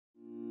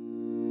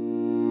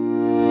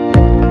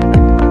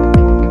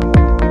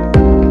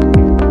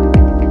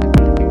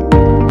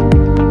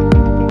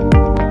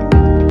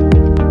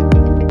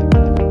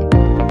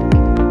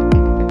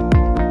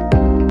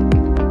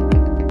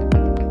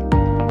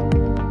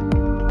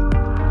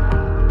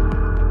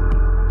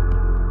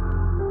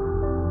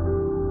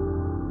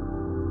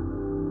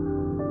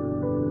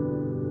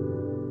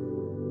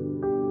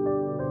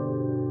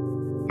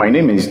My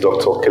name is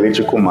Dr.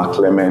 Kelechukwu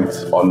Clement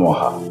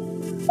Onwaha.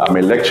 I'm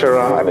a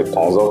lecturer and a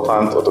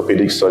consultant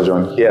orthopedic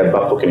surgeon here at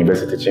Babcock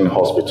University Teaching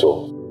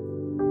Hospital.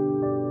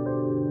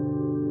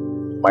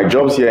 My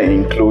jobs here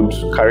include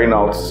carrying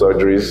out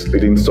surgeries,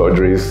 leading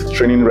surgeries,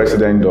 training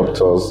resident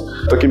doctors,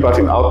 taking part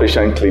in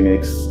outpatient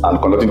clinics, and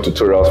conducting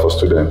tutorials for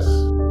students.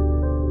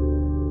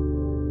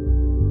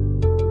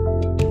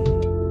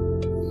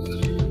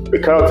 We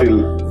carry out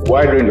a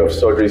wide range of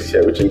surgeries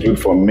here, which include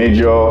from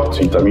major to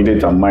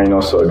intermediate and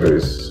minor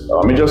surgeries.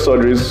 Our major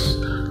surgeries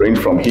range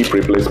from hip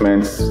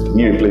replacements,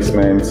 knee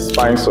replacements,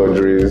 spine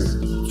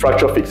surgeries,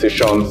 fracture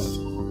fixations,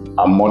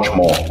 and much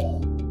more.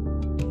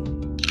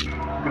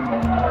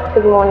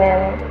 Good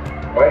morning.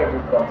 Why did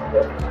you come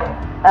today?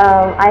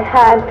 I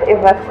had a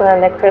vascular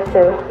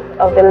necrosis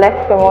of the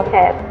left femoral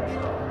head,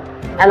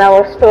 and I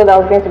was told I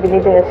was going to be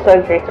needing a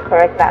surgery to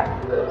correct that.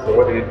 So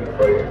what did you do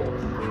for you?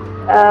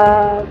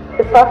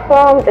 To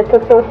perform a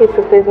total hip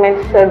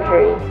replacement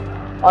surgery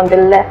on the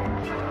left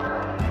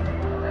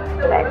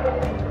leg.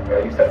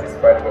 Are you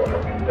satisfied with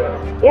what you've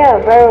done? Yeah,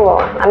 very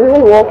well. I'm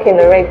even walking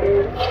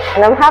already,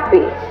 and I'm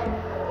happy.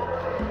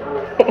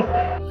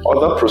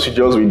 Other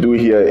procedures we do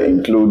here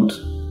include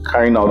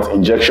carrying out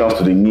injections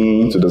to the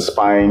knee, to the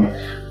spine,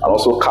 and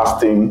also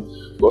casting.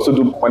 We also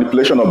do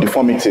manipulation of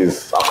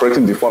deformities and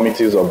correcting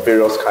deformities of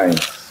various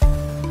kinds.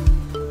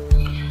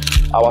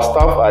 Our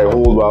staff are a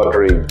whole wide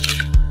range.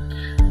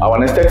 Our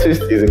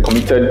anesthetist is a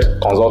committed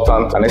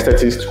consultant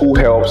anesthetist who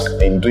helps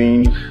in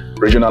doing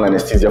regional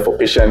anesthesia for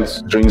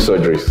patients during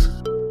surgeries.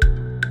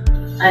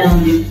 I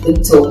am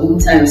Dr.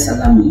 Umtari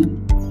Salami,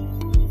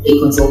 a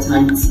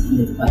consultant in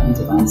the Department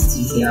of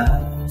Anesthesia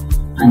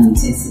and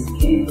Intensive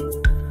Care.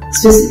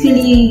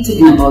 Specifically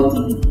talking about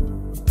the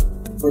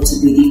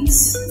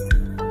orthopedics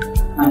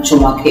and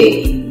trauma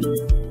care in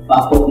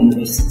Babcock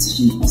University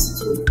Teaching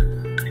Hospital.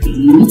 The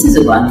methods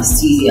of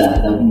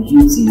anesthesia that we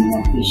use in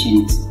our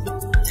patients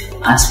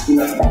has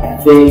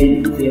proved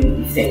very,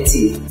 very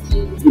effective.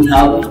 We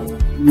have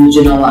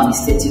regional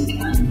anesthetic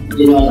and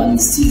general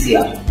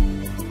anesthesia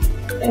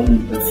that we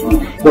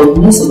perform. But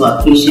most of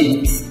our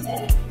patients,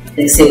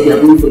 except they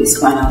are going for a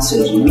spinal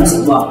surgery, most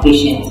of our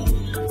patients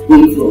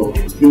going for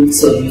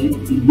surgery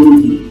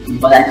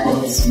in what I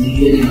call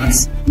usually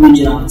use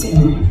regional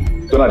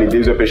technique. So now the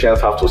days where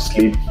patients have to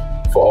sleep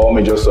for all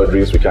major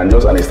surgeries, we can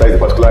just anesthetize a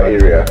particular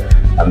area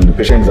and the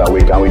patient is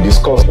awake, and we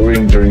discuss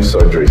during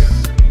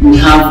surgeries. We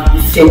have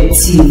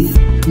effective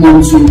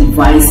monitoring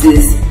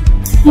devices,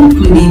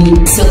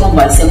 including second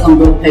by second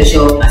blood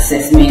pressure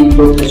assessment,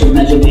 blood pressure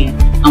measurement,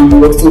 and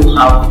we also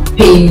have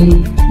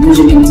pain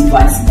measurement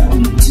devices that we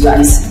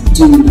utilize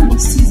during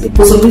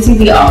anesthesia. So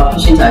basically, our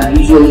patients are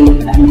usually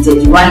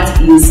admitted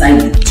right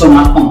inside the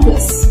trauma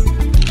complex.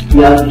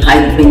 We have the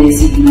high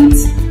dependency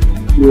units.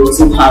 We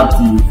also have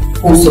the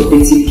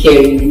post-operative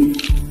care unit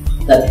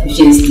that the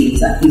patient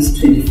stays at least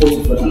 24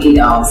 to 48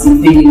 hours,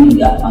 depending on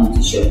their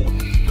condition.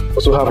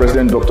 Also have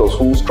resident doctors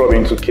who scrub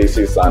into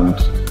cases and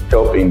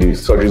help in the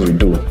surgeries we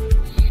do.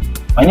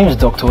 My name is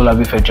Dr.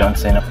 Olabife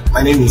Johnson.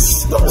 My name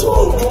is Dr.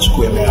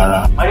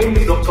 Chukwemehara. My name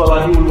is Dr.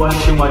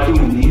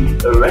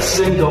 Oladiwuwashimwaduni, a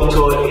resident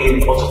doctor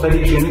in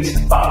Orthopaedic Unit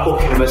at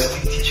Babcock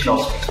University Teaching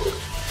Hospital.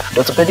 The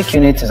orthopedic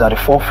unit is at the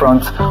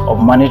forefront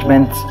of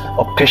management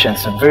of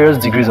patients with various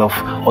degrees of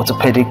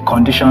orthopedic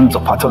conditions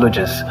or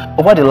pathologies.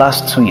 Over the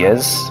last 2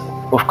 years,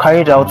 we've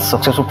carried out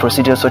successful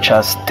procedures such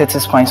as 30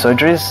 spine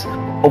surgeries,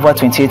 over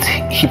 28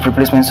 hip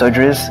replacement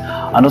surgeries,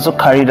 and also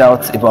carried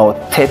out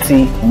about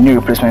 30 knee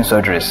replacement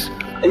surgeries.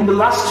 In the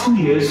last 2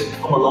 years, we've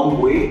come a long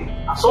way,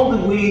 and some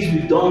of the ways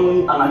we've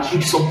done and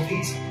achieved some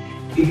feats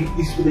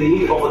is with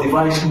the aid of a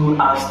device known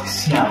as the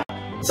SIAM.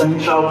 It's an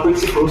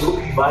intraoperative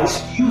fluoroscopy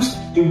device used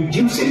in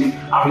reducing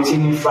and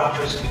retaining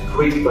fractures with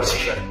great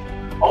precision.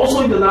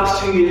 Also in the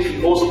last 2 years,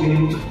 we've also been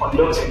able to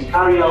conduct and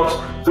carry out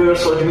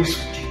various surgeries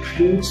which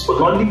includes, but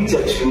not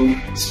limited to,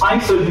 spine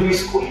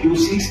surgeries,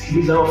 scoliosis,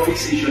 divisoral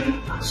fixation,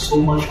 and so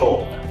much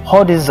more.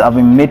 All these have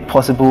been made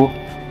possible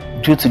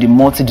due to the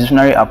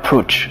multidisciplinary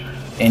approach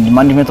in the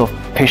management of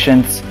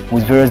patients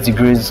with various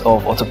degrees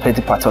of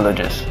orthopedic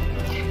pathologies.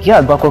 Here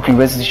at Babcock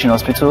University Teaching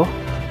Hospital,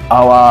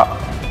 our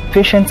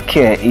patient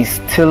care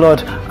is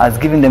tailored as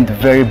giving them the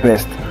very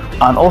best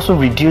and also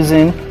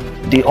reducing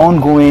the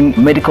ongoing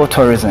medical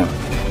tourism,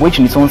 which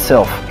in its own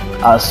self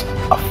has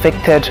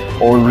affected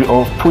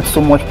or put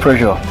so much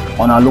pressure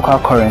on our local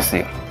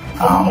currency.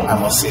 I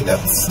must say that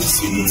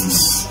this unit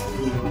is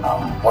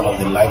one of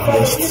the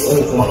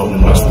liveliest, one of the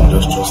most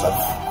industrious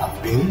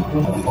I've been.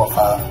 We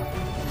offer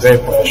very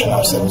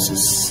professional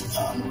services.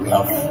 We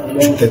have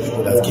treated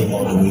people that came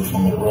all the way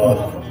from abroad.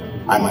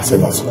 I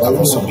myself have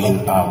also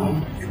been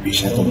a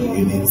patient of the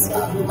unit,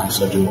 and my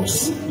surgery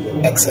was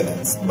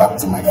excellent. Back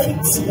to my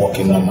feet,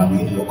 walking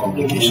normally, no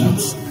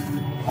complications.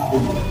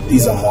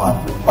 These are more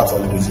part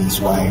of the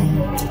reasons why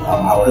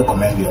I would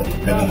recommend the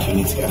orthopedic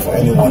unit here for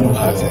anyone who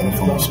has any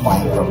form of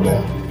spine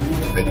problem,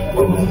 orthopedic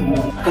problem.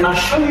 I can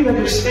assure you that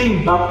your stay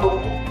in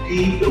Babcock will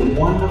be a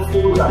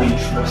wonderful and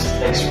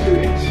interesting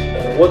experience.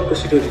 What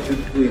procedure did you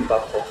do in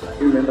Babcock?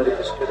 Do you remember the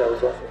procedure that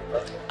was offered?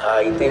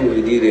 I think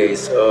we did a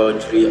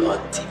surgery on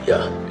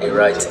tibia, the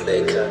right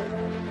leg.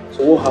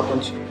 So what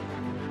happened to you?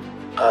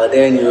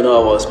 Then, I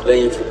was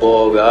playing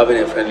football, we were having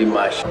a friendly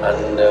match,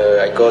 and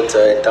I got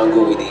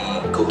entangled with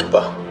the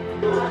goalkeeper.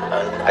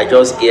 And I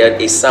just heard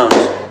a sound.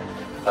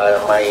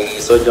 My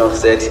surgeon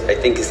said, I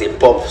think it's a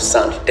pop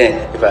sound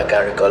then, if I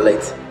can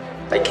recollect.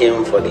 I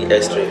came for the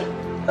x-ray.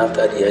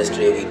 After the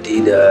x-ray, we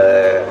did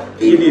a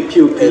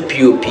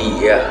POP,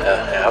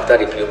 yeah. After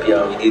the POP,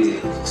 we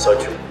did the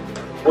surgery.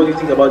 What do you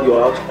think about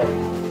your outcome?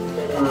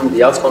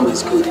 The outcome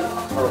is good.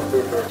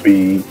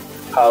 We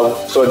have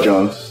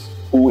surgeons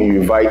who we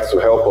invite to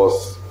help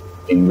us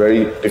in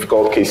very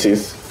difficult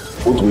cases,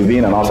 both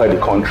within and outside the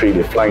country.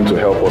 They fly in to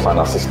help us and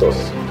assist us.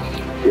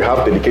 We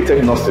have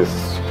dedicated nurses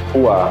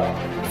who are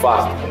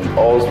fast in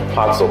all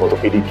parts of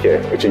orthopedic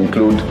care, which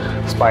include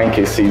spine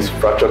cases,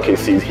 fracture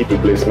cases, hip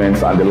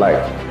replacements, and the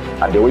like.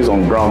 And they're always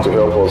on ground to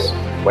help us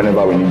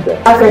whenever we need them.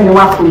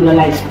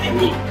 Abiodun is my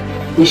name,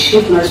 the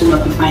chief nursing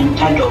officer in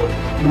charge of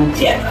Buth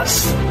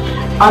theaters.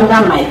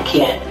 Under my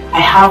care, I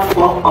have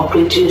 4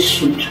 operating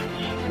suites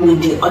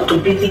with the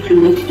orthopedic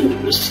unit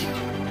inclusive.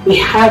 We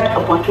had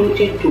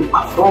opportunity to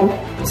perform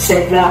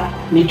several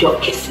major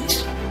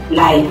cases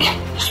like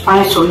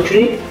spine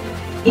surgery,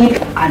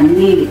 hip and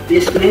knee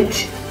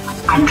replacement,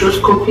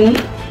 arthroscopy,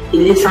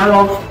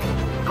 laser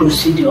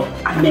procedure,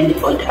 and many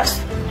others.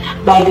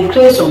 By the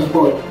grace of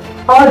God,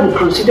 all the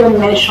procedures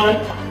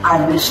mentioned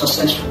have been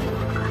successful,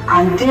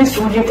 and this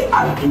wouldn't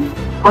have been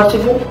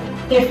possible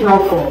if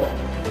not for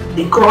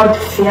the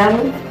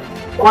God-fearing,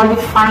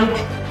 qualified,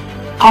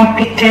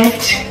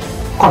 competent,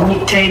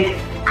 committed,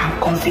 and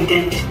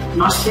confident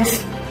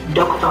nurses,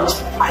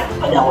 doctors,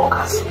 and other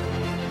workers.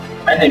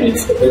 My name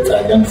is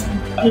Adesegun.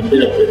 I'm a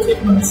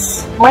pediatric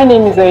nurse. My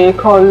name is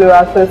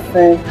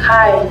Adesegun.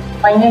 Hi,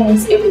 my name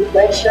is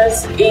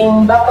Educ.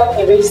 In Babcock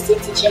University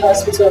Teaching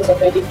Hospital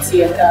Orthopaedic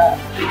Theatre,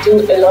 we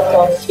do a lot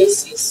of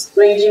cases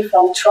ranging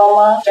from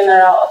trauma,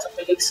 general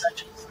orthopedic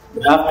surgery.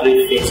 We have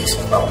 3 phases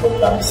of our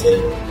program: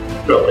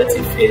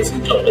 preoperative phase,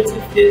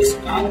 intraoperative phase,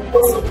 and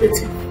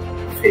postoperative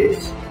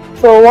phase.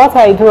 So what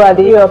I do at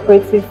the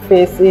preoperative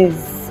phase is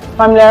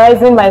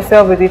familiarizing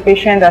myself with the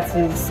patient that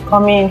is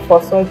coming in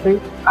for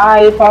surgery.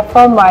 I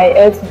perform my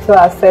head-to-toe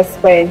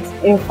assessment,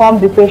 inform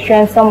the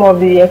patient some of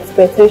the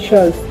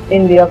expectations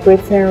in the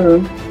operating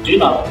room.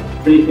 During our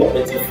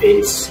pre-operative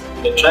phase,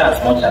 we try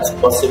as much as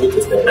possible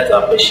to stabilize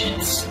our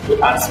patients. We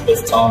ask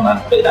questions and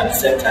at the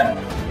same time,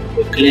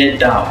 we clear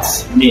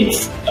doubts,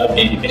 means the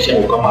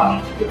patient will come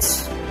and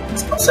with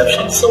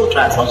misconceptions. So we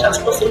try as much as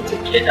possible to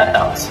clear that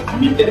doubts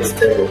and make them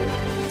stable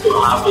to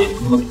have a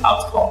good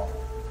outcome.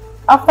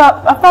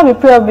 After the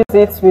pre-op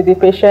visits with the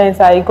patients,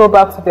 I go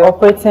back to the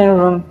operating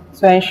room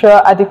to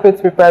ensure adequate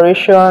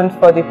preparation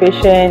for the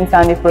patient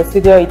and the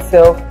procedure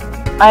itself.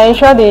 I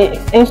ensure the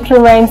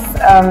instruments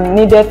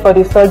needed for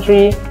the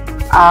surgery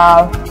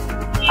are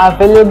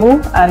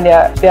available and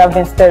they have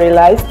been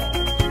sterilized.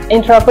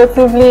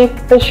 Intraoperatively,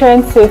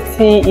 patient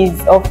safety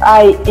is of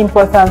high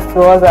importance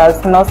to us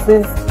as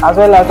nurses as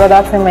well as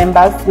other team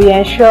members. We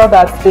ensure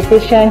that the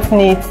patient's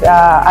needs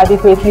are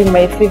adequately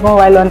met even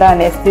while under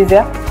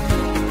anesthesia.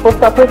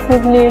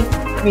 Postoperatively,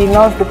 we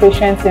nurse the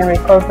patient in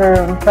recovery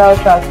room prior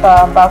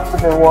transfer back to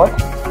the ward.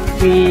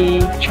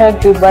 We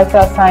check the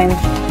vital signs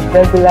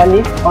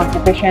regularly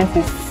until the patient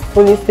is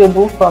fully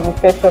stable from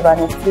effects of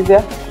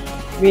anesthesia.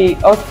 We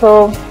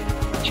also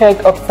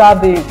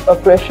observe the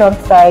operation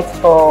site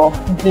for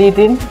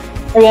bleeding.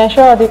 We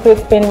ensure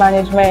adequate pain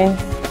management.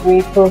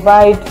 We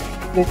provide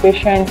the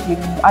patient with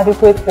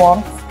adequate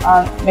warmth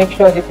and make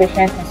sure the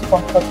patient is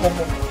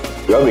comfortable.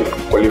 We have a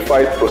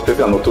qualified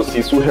prosthetic and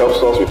orthosis who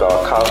helps us with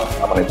our casts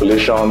and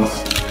manipulations,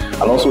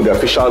 and also the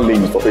official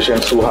links for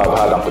patients who have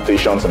had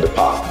amputations in the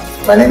past.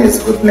 My name is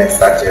Buth. I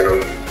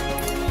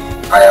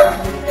am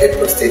a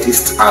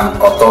prosthetist and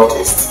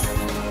orthotist.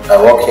 I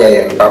work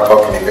here in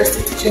Babcock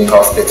University Teaching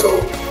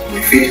Hospital. We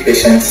feed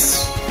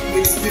patients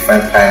with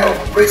different kinds of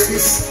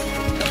braces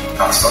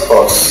and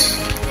supports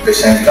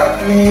patients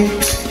that need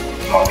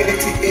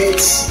mobility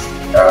aids,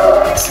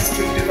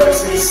 assistive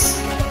devices,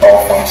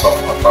 all forms of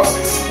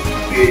orthosis.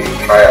 We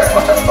try as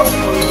much as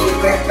possible to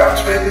make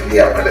that readily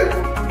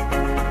available.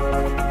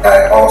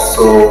 I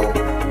also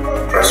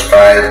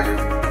prescribe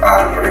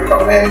and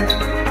recommend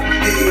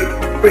the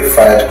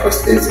preferred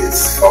prosthesis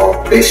for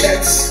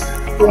patients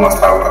who must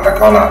have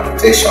undergone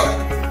amputation,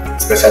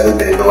 especially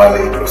the lower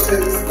leg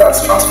prosthesis, that's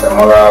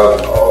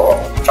transfemoral or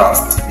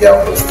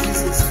transtibial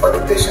prosthesis for the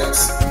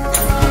patients.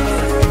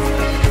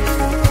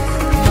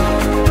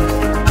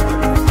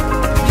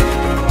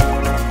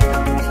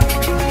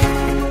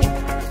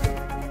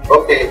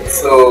 Okay,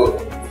 so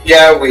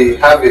here we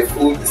have a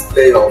full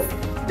display of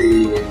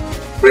the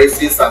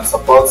braces and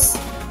supports,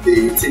 the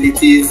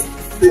utilities,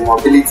 the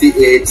mobility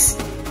aids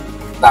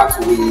that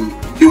we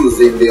use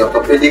in the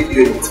orthopedic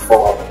unit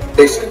for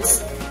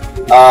patients.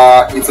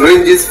 It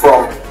ranges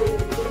from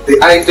the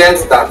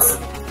items that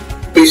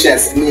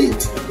patients need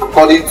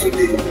according to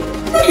the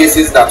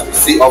cases that we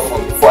see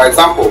often. For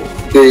example,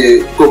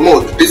 the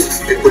commode, this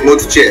is the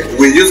commode chair.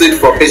 We use it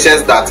for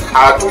patients that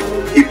had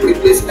hip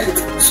replacement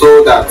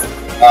so that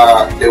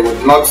they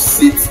would not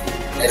sit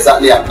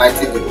exactly at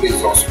 90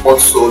 degrees or squat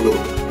so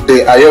low.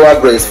 The Iowa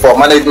brace for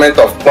management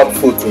of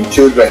clubfoot in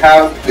children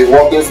have the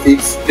walking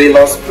sticks,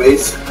 Taylor's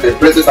brace, the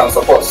braces and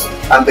supports,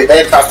 and the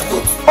air cast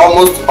foot.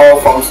 Almost all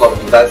forms of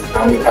devices,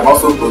 and we can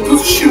also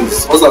produce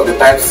shoes. Most of the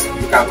times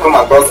you can come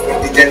across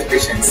indigent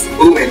patients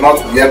who may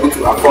not be able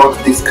to afford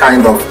this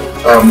kind of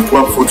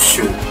clubfoot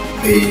shoe.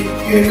 The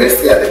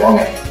university at the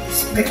moment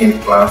is making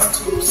plans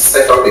to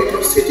set up a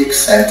prosthetic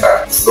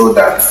center so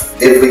that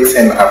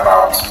everything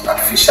about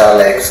artificial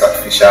legs,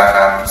 artificial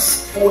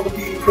arms would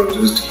be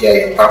produced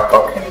here in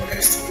Babcock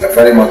University. We are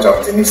very much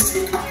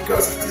optimistic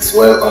because it is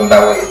well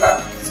underway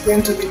and it's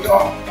going to be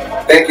done.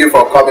 Thank you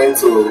for coming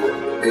to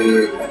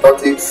the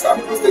orthotics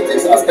and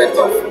prosthetics aspect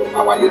of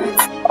our unit.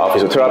 Our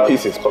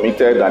physiotherapist is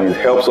committed and it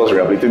helps us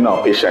rehabilitating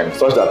our patients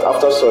such that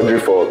after surgery,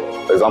 for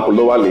example,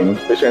 lower limb,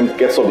 patient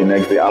gets up the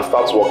next day and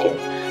starts walking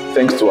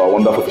thanks to our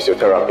wonderful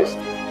physiotherapist.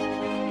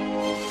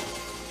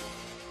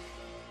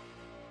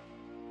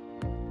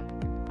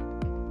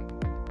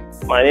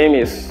 My name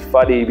is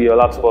Fadi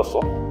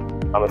Ibiolatuboso.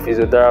 I'm a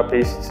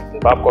physiotherapist in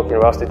Babcock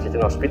University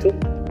Teaching Hospital.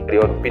 The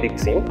orthopedic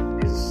team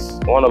is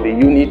one of the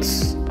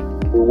units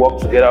we work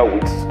together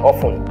with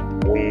often.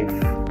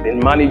 We've been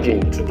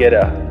managing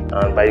together,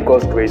 and by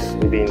God's grace,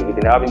 we've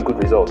been having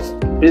good results.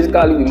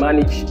 Basically, we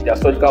manage their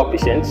surgical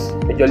patients,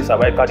 majorly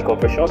cervical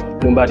decompression,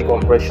 lumbar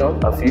decompression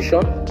and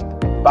fusion,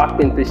 back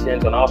pain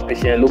patients, on-house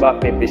patients, low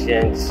back pain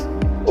patients,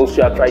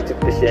 osteoarthritis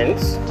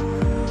patients,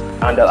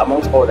 and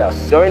amongst others.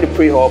 During the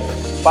pre-op,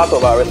 part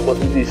of our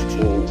responsibility is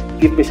to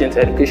give patients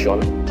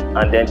education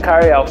and then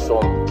carry out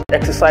some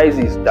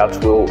exercises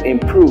that will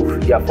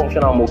improve their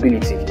functional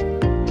mobility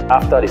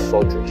after the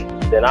surgery.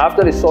 Then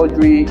after the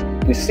surgery,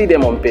 we see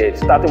them on bed,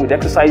 starting with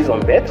exercises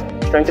on bed,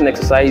 strengthening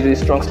exercises,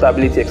 strong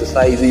stability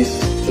exercises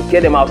to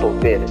get them out of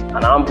bed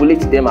and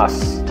ambulate them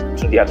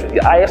to the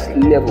highest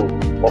level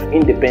of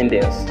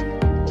independence.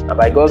 And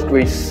by God's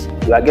grace,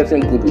 we are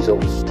getting good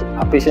results.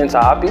 Our patients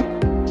are happy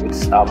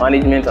with our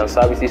management and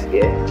services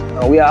here,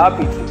 and we are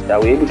happy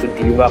that we're able to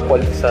deliver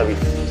quality service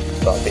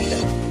to our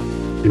patients.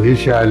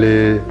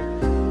 Initially,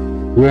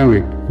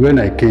 when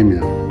I came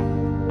here,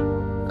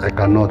 I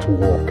cannot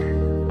walk.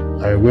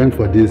 I went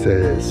for this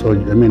scan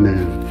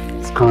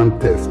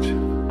test,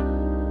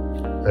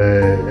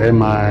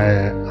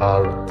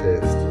 MIR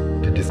test,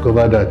 to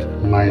discover that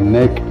my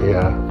neck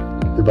hair,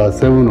 about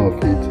 7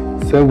 of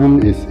it,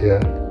 7 is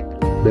here,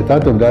 but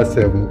out of that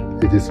 7,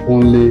 it is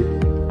only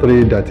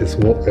 3 that is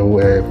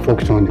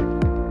functioning.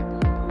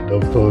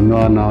 Dr.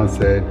 Noah now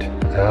said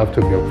I have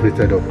to be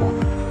operated upon.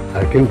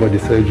 I came for the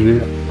surgery.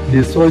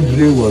 The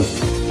surgery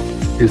was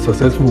a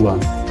successful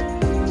one.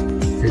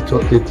 It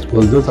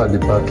was just at the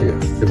back here.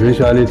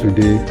 Eventually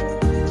today,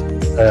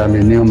 I am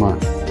a new man.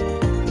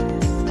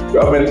 We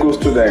have medical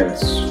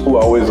students who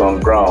are always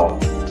on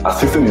ground,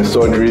 assisting in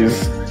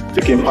surgeries,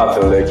 taking part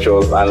in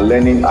lectures, and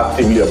learning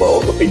actively about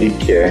orthopedic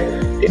care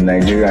in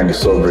Nigeria and the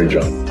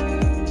sub-region.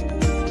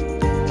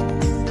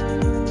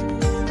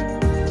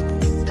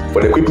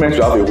 For the equipment,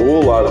 we have a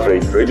whole wide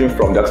range, ranging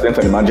from the accident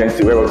and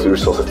emergency, where we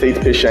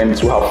resuscitate patients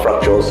who have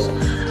fractures.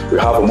 We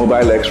have a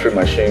mobile X-ray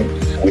machine.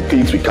 With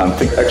it, we can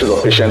take X-rays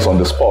of patients on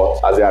the spot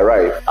as they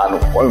arrive.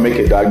 And when we make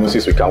a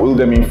diagnosis, we can wheel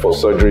them in for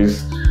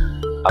surgeries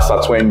as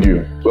at when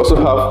due. We also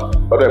have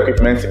other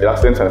equipment in the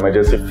accident and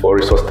emergency for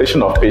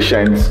resuscitation of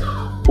patients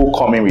who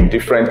come in with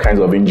different kinds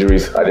of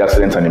injuries at the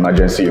accident and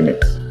emergency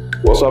unit.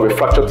 We also have a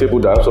fracture table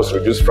that helps us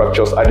reduce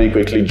fractures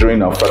adequately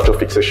during our fracture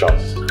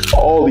fixations.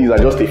 All these are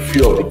just a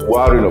few of the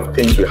wiring of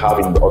things we have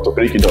in the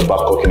orthopedic unit of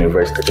Babcock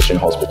University Teaching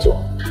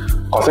Hospital.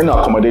 Concerning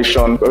our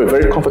accommodation, we have a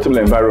very comfortable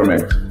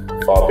environment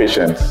for our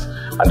patients,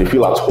 and they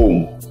feel at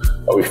home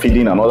with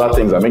feeding and other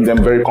things that make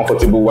them very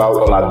comfortable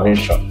while on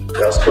admission.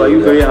 So are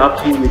you very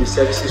happy with the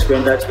services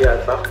rendered here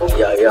at Babcock?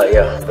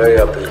 Yeah, very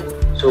happy.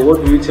 So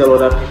what do you tell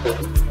other people?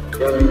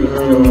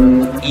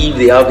 If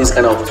they have this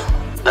kind of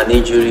an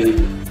injury,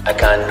 I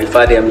can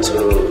refer them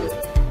to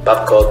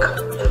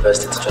Babcock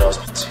University Teaching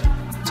Hospital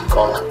to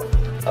come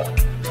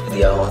and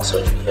their own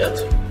surgery here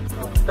too.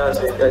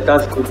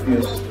 That's good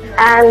news.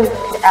 And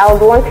I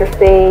would want to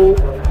say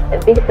a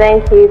big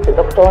thank you to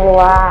Dr.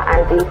 Onwa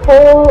and the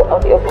whole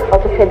of the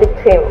orthopedic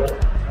team.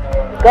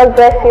 God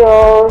bless you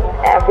all.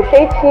 I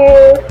appreciate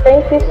you.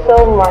 Thank you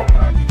so much.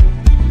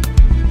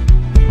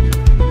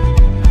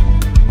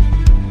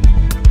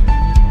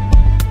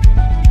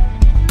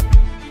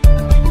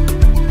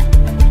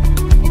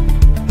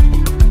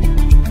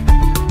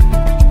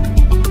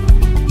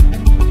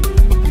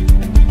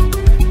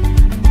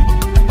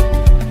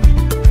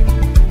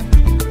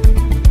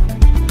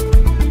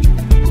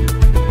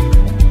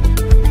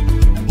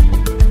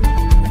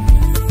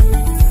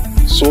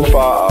 So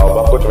far, our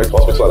Babcock University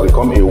Hospital has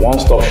become a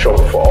one-stop shop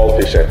for all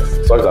patients,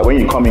 such that when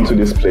you come into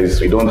this place,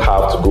 we don't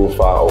have to go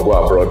far or go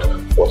abroad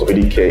for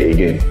orthopedic care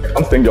again. I want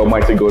to thank the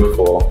Almighty God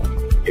for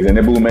his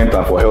enablement,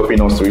 and for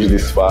helping us to reach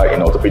this far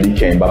in orthopedic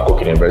care in Babcock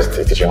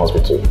University Teaching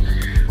Hospital.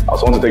 I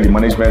also want to thank the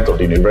management of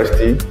the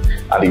university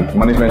and the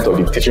management of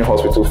the teaching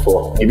hospital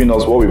for giving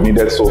us what we've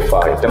needed so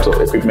far in terms of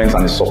equipment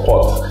and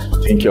support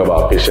to take care of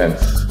our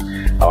patients.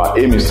 Our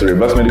aim is to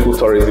reverse medical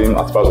tourism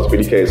as far as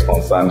orthopedic care is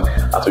concerned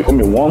and to become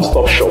a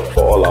one-stop shop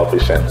for all our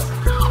patients.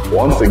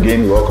 Once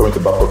again, welcome to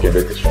Babcock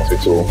University Teaching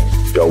Hospital.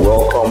 You're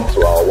welcome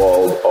to our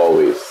world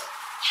always.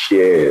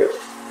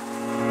 Cheers.